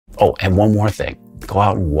Oh, and one more thing. Go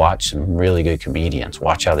out and watch some really good comedians.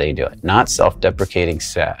 Watch how they do it. Not self-deprecating,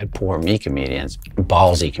 sad, poor me comedians,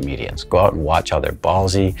 ballsy comedians. Go out and watch how they're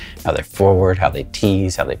ballsy, how they're forward, how they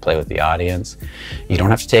tease, how they play with the audience. You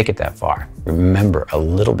don't have to take it that far. Remember, a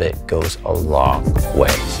little bit goes a long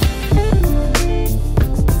ways.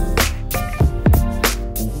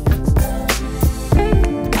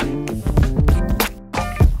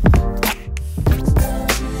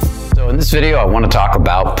 In this video, I want to talk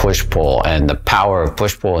about push-pull and the power of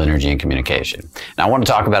push-pull energy in communication. Now, I want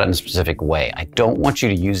to talk about it in a specific way. I don't want you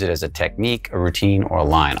to use it as a technique, a routine, or a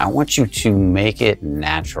line. I want you to make it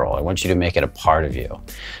natural. I want you to make it a part of you.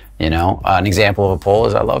 You know, an example of a pull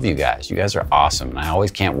is I love you guys. You guys are awesome. And I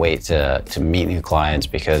always can't wait to meet new clients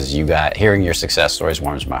because hearing your success stories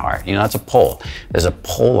warms my heart. You know, that's a pull. There's a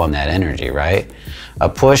pull on that energy, right? A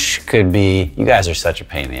push could be, you guys are such a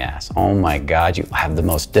pain in the ass. Oh my God, you have the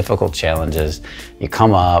most difficult challenges. You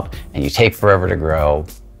come up and you take forever to grow,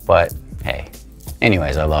 but hey,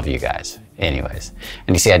 anyways, I love you guys. Anyways,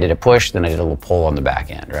 and you see I did a push, then I did a little pull on the back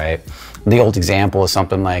end, right? The old example is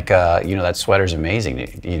something like, you know, that sweater's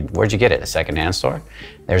amazing. Where'd you get it? A secondhand store?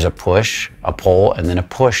 There's a push, a pull, and then a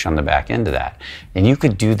push on the back end of that. And you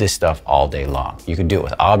could do this stuff all day long. You could do it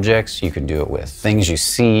with objects. You can do it with things you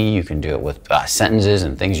see. You can do it with sentences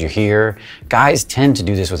and things you hear. Guys tend to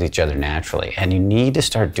do this with each other naturally. And you need to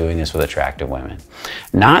start doing this with attractive women.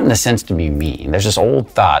 Not in the sense to be mean. There's this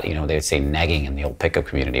old thought, you know, they would say negging in the old pickup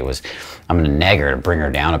community was, I'm going to neg her to bring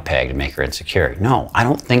her down a peg to make her insecure. No, I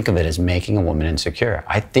don't think of it as making a woman insecure.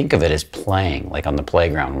 I think of it as playing, like on the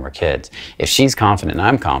playground when we're kids. If she's confident and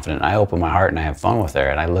I'm confident, I open my heart and I have fun with her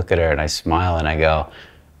and I look at her and I smile and I go,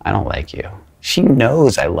 I don't like you. She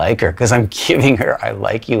knows I like her because I'm giving her I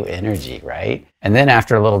like you energy, right? And then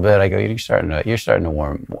after a little bit, I go, you're starting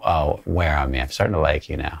to wear on me. I'm starting to like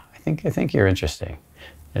you now. I think you're interesting.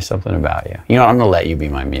 There's something about you. You know, I'm gonna let you be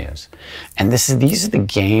my muse. And these are the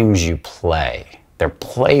games you play. They're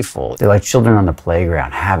playful. They're like children on the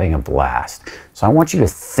playground having a blast. So I want you to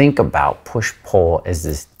think about push-pull as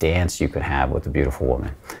this dance you can have with a beautiful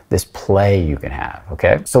woman, this play you can have,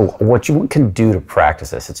 okay? So what you can do to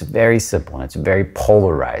practice this, it's very simple and it's very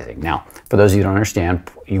polarizing. Now, for those of you who don't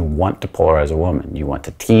understand, you want to polarize a woman. You want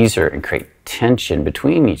to tease her and create tension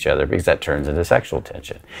between each other because that turns into sexual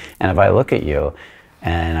tension. And if I look at you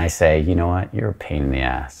and I say, you know what, you're a pain in the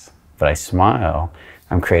ass, but I smile,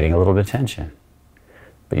 I'm creating a little bit of tension.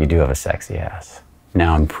 But you do have a sexy ass.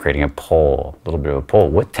 Now I'm creating a pull, a little bit of a pull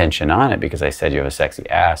with tension on it because I said you have a sexy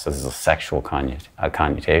ass. So this is a sexual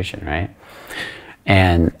connotation, right?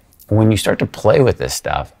 And when you start to play with this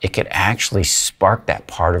stuff, it can actually spark that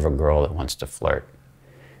part of a girl that wants to flirt.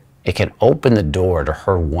 It can open the door to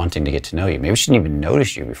her wanting to get to know you. Maybe she didn't even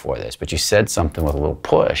notice you before this, but you said something with a little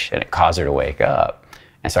push and it caused her to wake up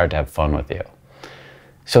and start to have fun with you.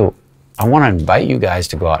 So I want to invite you guys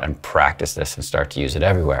to go out and practice this and start to use it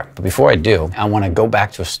everywhere. But before I do, I want to go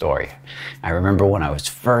back to a story. I remember when I was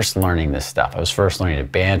first learning this stuff. I was first learning to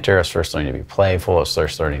banter. I was first learning to be playful. I was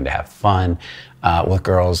first learning to have fun with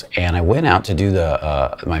girls. And I went out to do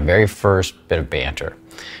my very first bit of banter.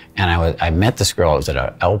 And I met this girl. It was at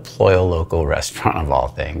a El Pollo Loco restaurant of all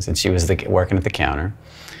things. And she was working at the counter.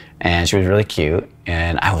 And she was really cute,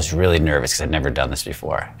 and I was really nervous because I'd never done this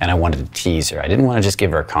before. And I wanted to tease her. I didn't want to just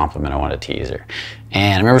give her a compliment, I wanted to tease her.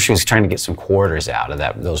 And I remember she was trying to get some quarters out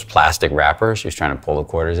of those plastic wrappers. She was trying to pull the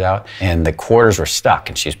quarters out, and the quarters were stuck,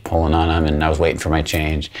 and she was pulling on them, and I was waiting for my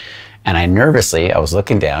change. And I was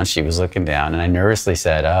looking down, she was looking down, and I nervously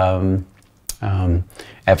said,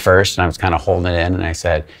 at first, and I was kind of holding it in, and I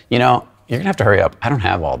said, you know, you're gonna have to hurry up. I don't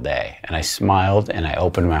have all day. And I smiled, and I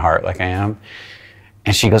opened my heart like I am.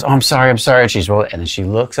 And she goes, oh, I'm sorry. And she's rolling. And then she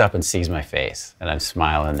looks up and sees my face. And I'm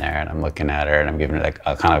smiling there and I'm looking at her and I'm giving her like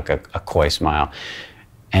kind of a coy smile.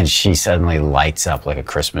 And she suddenly lights up like a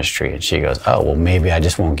Christmas tree. And she goes, oh, well, maybe I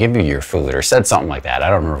just won't give you your food, or said something like that. I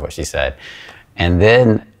don't remember what she said. And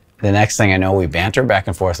then the next thing I know, we banter back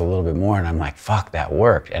and forth a little bit more. And I'm like, fuck, that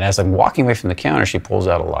worked. And as I'm walking away from the counter, she pulls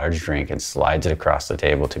out a large drink and slides it across the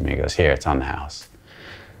table to me and goes, here, it's on the house.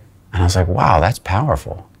 And I was like, wow, that's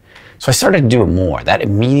powerful. So I started to do it more. That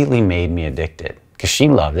immediately made me addicted because she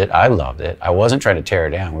loved it. I loved it. I wasn't trying to tear her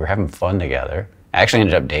down. We were having fun together. I actually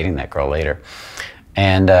ended up dating that girl later.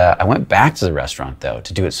 And I went back to the restaurant, though,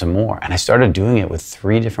 to do it some more. And I started doing it with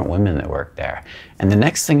 3 different women that worked there. And the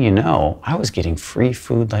next thing you know, I was getting free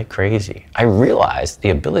food like crazy. I realized the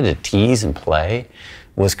ability to tease and play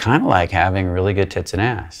was kind of like having really good tits and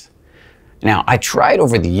ass. Now, I tried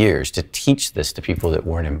over the years to teach this to people that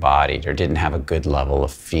weren't embodied or didn't have a good level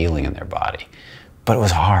of feeling in their body. But it was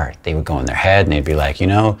hard. They would go in their head and they'd be like, you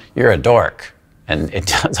know, you're a dork. And it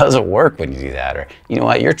doesn't work when you do that. Or, you know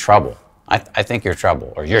what, you're trouble. I think you're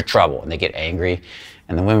trouble, or you're trouble. And they get angry,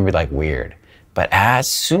 and the women be like, weird. But as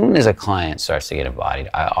soon as a client starts to get embodied,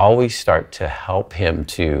 I always start to help him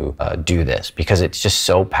to do this, because it's just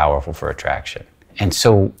so powerful for attraction. And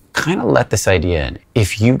so kind of let this idea in.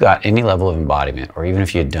 If you got any level of embodiment, or even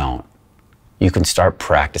if you don't, you can start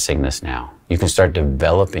practicing this now. You can start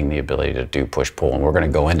developing the ability to do push-pull, and we're going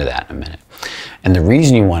to go into that in a minute. And the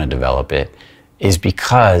reason you want to develop it is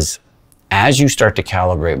because as you start to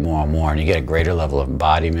calibrate more and more, and you get a greater level of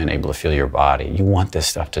embodiment, able to feel your body, you want this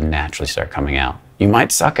stuff to naturally start coming out. You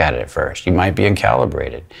might suck at it at first. You might be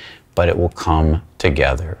uncalibrated, but it will come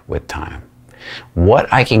together with time.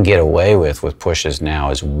 What I can get away with pushes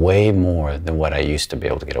now is way more than what I used to be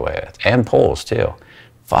able to get away with. And pulls too.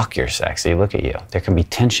 Fuck, you're sexy, look at you. There can be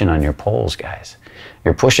tension on your pulls, guys.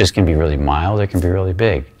 Your pushes can be really mild, they can be really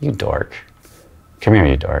big. You dork. Come here,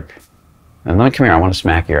 you dork. And let me come here, I want to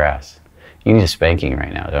smack your ass. You need a spanking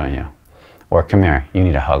right now, don't you? Or come here, you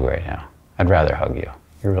need a hug right now. I'd rather hug you.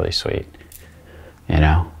 You're really sweet. You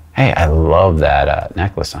know? Hey, I love that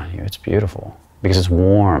necklace on you. It's beautiful because it's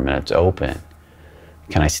warm and it's open.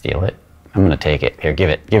 Can I steal it? I'm gonna take it. Here, give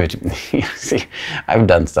it to me. See, I've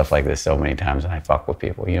done stuff like this so many times and I fuck with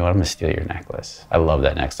people. You know what, I'm gonna steal your necklace. I love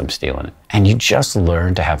that necklace, I'm stealing it. And you just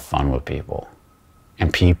learn to have fun with people.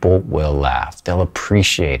 And people will laugh. They'll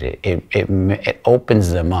appreciate it. It opens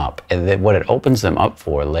them up. And then what it opens them up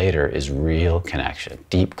for later is real connection,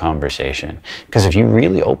 deep conversation. Because if you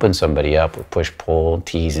really open somebody up with push-pull,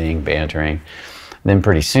 teasing, bantering, then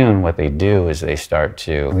pretty soon what they do is they start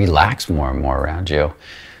to relax more and more around you.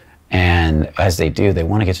 And as they do, they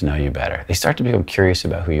want to get to know you better. They start to become curious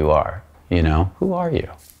about who you are. You know, who are you?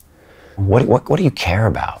 What do you care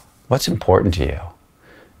about? What's important to you?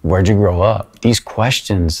 Where'd you grow up? These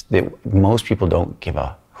questions that most people don't give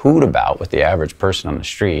a hoot about with the average person on the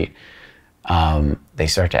street, they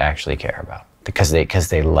start to actually care about because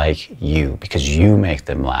they like you, because you make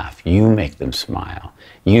them laugh, you make them smile,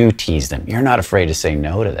 you tease them. You're not afraid to say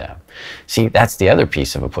no to them. See, that's the other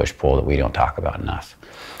piece of a push-pull that we don't talk about enough.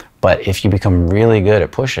 But if you become really good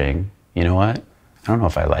at pushing, you know what? I don't know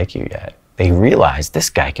if I like you yet. They realize this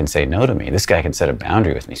guy can say no to me. This guy can set a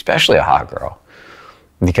boundary with me, especially a hot girl.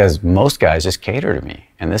 Because most guys just cater to me.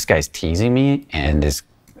 And this guy's teasing me and is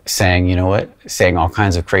saying, you know what, saying all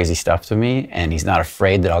kinds of crazy stuff to me, and he's not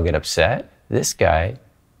afraid that I'll get upset. This guy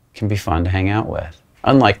can be fun to hang out with.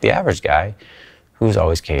 Unlike the average guy who's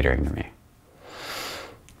always catering to me.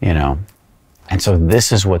 You know? And so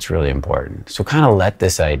this is what's really important. So kind of let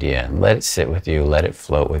this idea in, let it sit with you, let it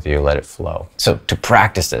float with you, let it flow. So to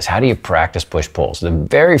practice this, how do you practice push-pull? So the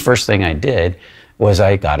very first thing I did was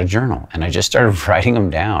I got a journal and I just started writing them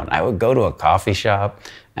down. I would go to a coffee shop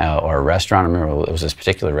or a restaurant. I remember it was this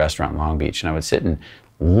particular restaurant in Long Beach, and I would sit and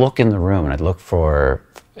look in the room and I'd look for,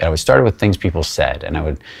 I would start with things people said, and I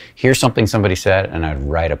would hear something somebody said and I'd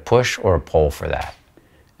write a push or a pull for that.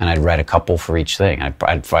 And I'd write a couple for each thing.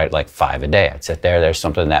 I'd write like 5 a day. I'd sit there's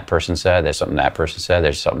something that person said, there's something that person said,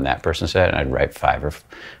 there's something that person said, and I'd write 5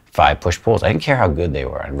 push-pulls. I didn't care how good they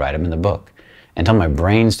were. I'd write them in the book until my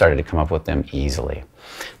brain started to come up with them easily.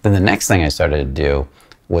 Then the next thing I started to do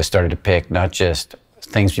was started to pick not just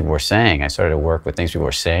things people were saying. I started to work with things people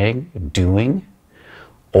were saying, doing,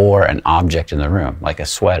 or an object in the room, like a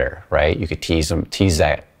sweater, right? You could tease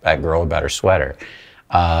that girl about her sweater.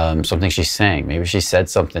 Something she's saying. Maybe she said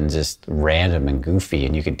something just random and goofy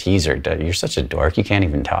and you can tease her. You're such a dork, you can't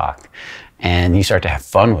even talk. And you start to have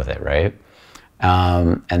fun with it, right?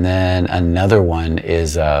 And then another one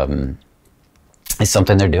is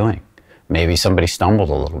something they're doing. Maybe somebody stumbled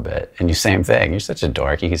a little bit and you same thing. You're such a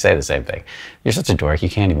dork, you can say the same thing. You're such a dork, you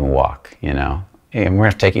can't even walk, you know? And we're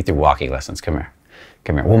gonna take you through walking lessons, come here.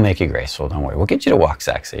 Come here, we'll make you graceful, don't worry. We'll get you to walk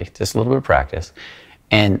sexy, just a little bit of practice.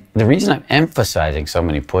 And the reason I'm emphasizing so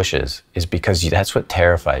many pushes is because that's what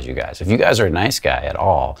terrifies you guys. If you guys are a nice guy at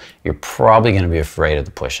all, you're probably gonna be afraid of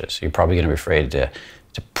the pushes. You're probably gonna be afraid to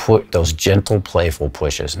put those gentle, playful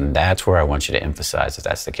pushes. And that's where I want you to emphasize if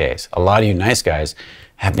that's the case. A lot of you nice guys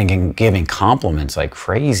have been giving compliments like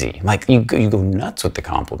crazy. Like you go nuts with the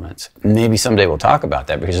compliments. Maybe someday we'll talk about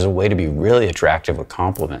that because there's a way to be really attractive with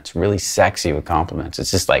compliments, really sexy with compliments.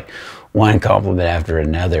 It's just like one compliment after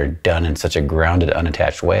another done in such a grounded,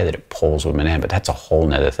 unattached way that it pulls women in, but that's a whole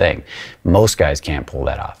nother thing. Most guys can't pull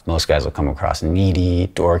that off. Most guys will come across needy,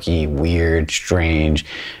 dorky, weird, strange,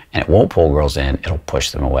 And it won't pull girls in, it'll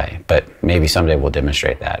push them away. But maybe someday we'll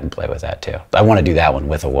demonstrate that and play with that too. I want to do that one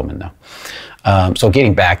with a woman though. So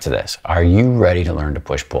getting back to this, are you ready to learn to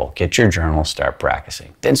push-pull? Get your journal, start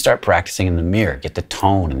practicing. Then start practicing in the mirror. Get the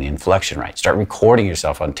tone and the inflection right. Start recording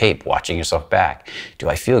yourself on tape, watching yourself back. Do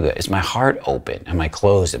I feel good? Is my heart open? Am I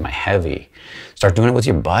closed? Am I heavy? Start doing it with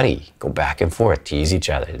your buddy. Go back and forth, tease each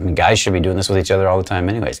other. I mean, guys should be doing this with each other all the time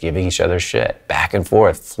anyways, giving each other shit, back and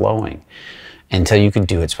forth, flowing, until you can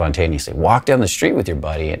do it spontaneously. Walk down the street with your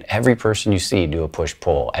buddy, and every person you see, do a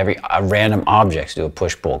push-pull. Every random objects, do a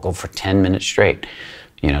push-pull. Go for 10 minutes straight.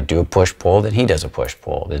 You know, do a push-pull, then he does a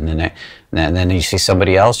push-pull. Then you see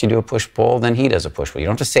somebody else, you do a push-pull, then he does a push-pull. You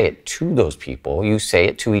don't have to say it to those people, you say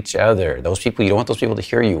it to each other. Those people, you don't want those people to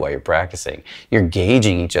hear you while you're practicing. You're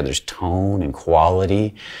gauging each other's tone and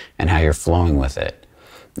quality and how you're flowing with it.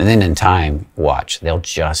 And then in time, watch, they'll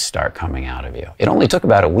just start coming out of you. It only took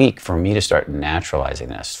about a week for me to start naturalizing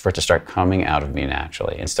this, for it to start coming out of me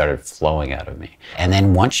naturally and started flowing out of me. And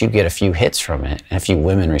then once you get a few hits from it, and a few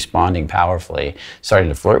women responding powerfully, starting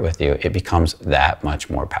to flirt with you, it becomes that much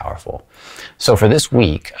more powerful. So for this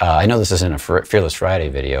week, I know this isn't a Fearless Friday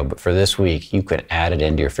video, but for this week, you could add it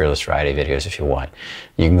into your Fearless Friday videos if you want.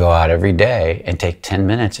 You can go out every day and take 10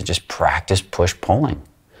 minutes and just practice push-pulling.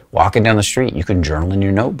 Walking down the street, you can journal in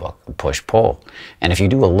your notebook, push-pull. And if you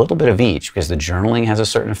do a little bit of each, because the journaling has a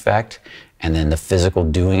certain effect, and then the physical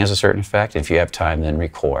doing has a certain effect, if you have time, then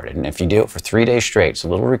record. And if you do it for 3 days straight, so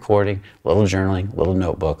a little recording, a little journaling, a little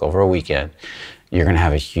notebook over a weekend, you're gonna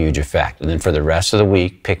have a huge effect. And then for the rest of the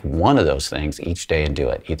week, pick one of those things each day and do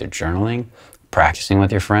it. Either journaling, practicing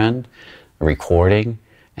with your friend, recording,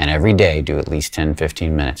 and every day do at least 10,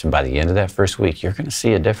 15 minutes. And by the end of that first week, you're gonna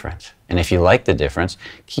see a difference. And if you like the difference,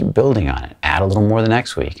 keep building on it. Add a little more the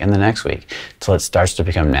next week and the next week until it starts to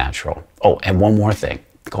become natural. Oh, and one more thing.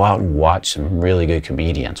 Go out and watch some really good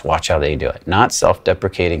comedians. Watch how they do it. Not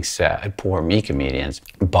self-deprecating, sad, poor me comedians,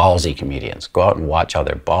 ballsy comedians. Go out and watch how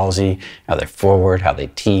they're ballsy, how they're forward, how they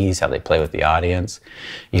tease, how they play with the audience.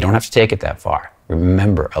 You don't have to take it that far.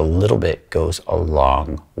 Remember, a little bit goes a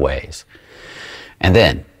long ways. And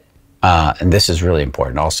then, and this is really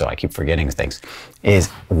important also, I keep forgetting things, is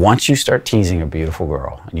once you start teasing a beautiful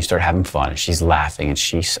girl and you start having fun and she's laughing and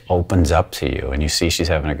she opens up to you and you see she's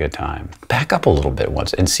having a good time, back up a little bit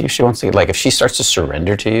once and see if she wants to, like if she starts to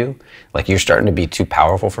surrender to you, like you're starting to be too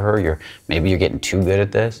powerful for her, maybe you're getting too good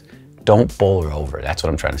at this, don't bowl her over. That's what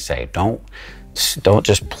I'm trying to say. Don't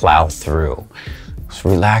just plow through. Just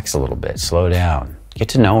relax a little bit, slow down, get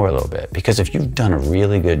to know her a little bit, because if you've done a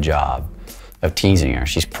really good job of teasing her,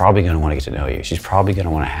 she's probably going to want to get to know you. She's probably going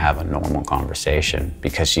to want to have a normal conversation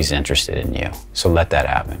because she's interested in you. So let that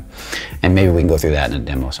happen. And maybe we can go through that in a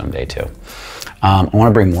demo someday too. I want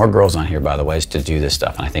to bring more girls on here, by the way, to do this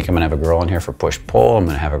stuff. And I think I'm going to have a girl on here for push-pull. I'm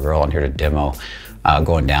going to have a girl on here to demo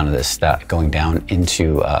going down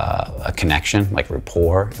into a connection, like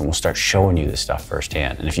rapport, and we'll start showing you this stuff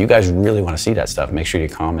firsthand. And if you guys really want to see that stuff, make sure you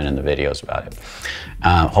comment in the videos about it.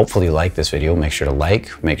 Hopefully you like this video. Make sure to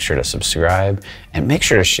like, make sure to subscribe, and make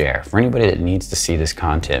sure to share. For anybody that needs to see this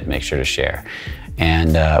content, make sure to share.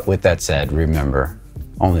 And with that said, remember,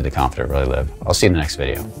 only the confident really live. I'll see you in the next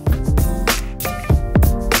video.